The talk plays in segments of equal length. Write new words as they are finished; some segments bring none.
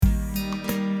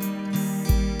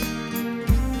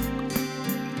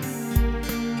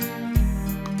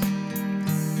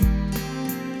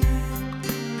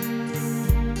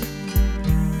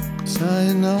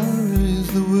Sayonara is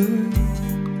the word.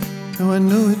 Though I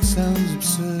know it sounds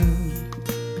absurd.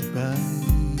 Goodbye.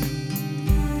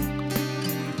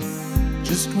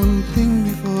 Just one thing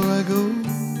before I go.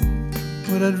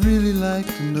 What I'd really like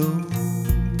to know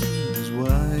is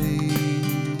why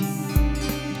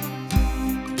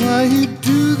you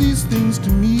do these things to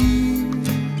me.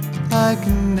 I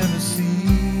can never see.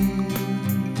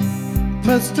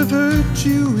 Must have hurt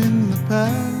you in the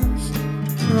past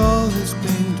for all this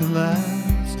pain to last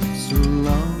so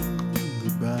long.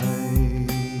 Goodbye.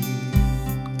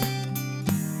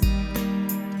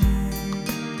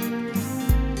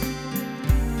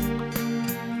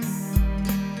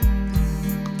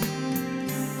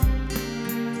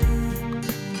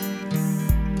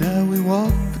 Now we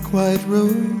walk the quiet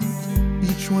road,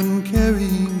 each one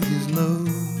carrying his load.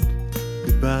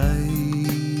 Goodbye.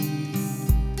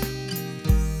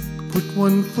 Put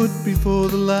one foot before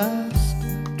the last,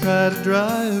 try to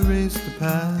dry erase the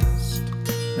past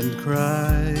and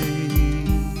cry.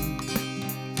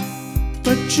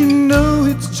 But you know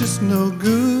it's just no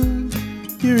good,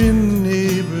 you're in the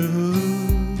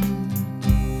neighborhood.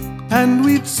 And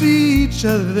we'd see each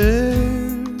other there,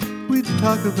 we'd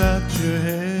talk about your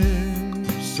hair.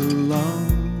 So long.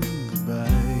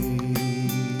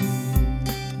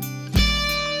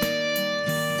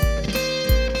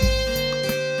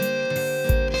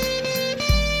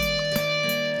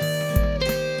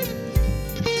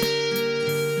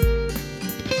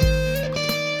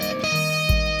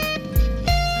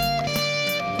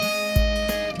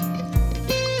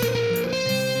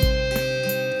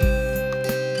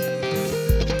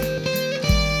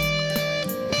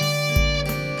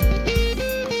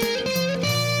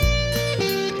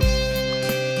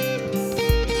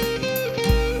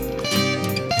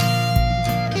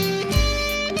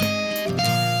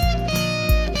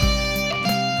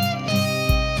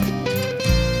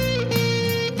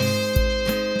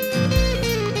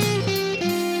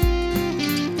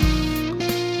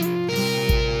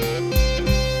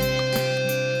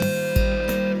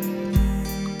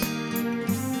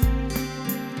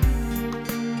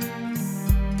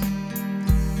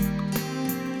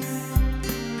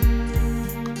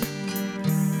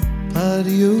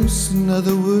 Adios,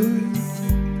 another word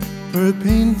for a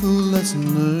painful lesson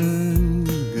learned.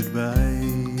 Goodbye.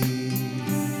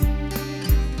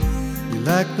 You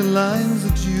lack the lines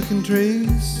that you can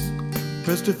trace,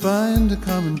 pressed to find a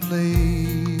common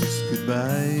place.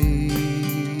 Goodbye.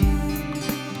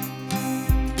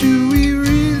 Do we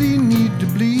really need to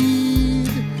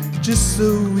bleed just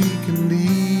so we can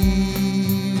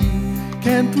leave?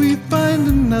 Can't we find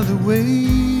another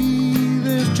way?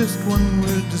 There's just one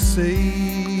word to say,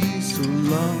 so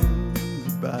long.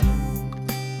 Goodbye.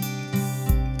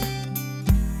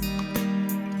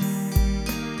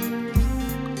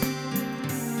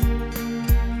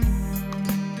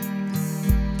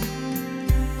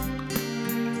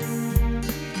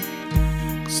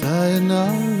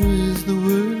 Sayonara is the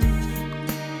word,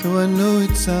 though I know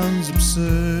it sounds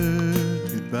absurd.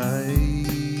 Goodbye.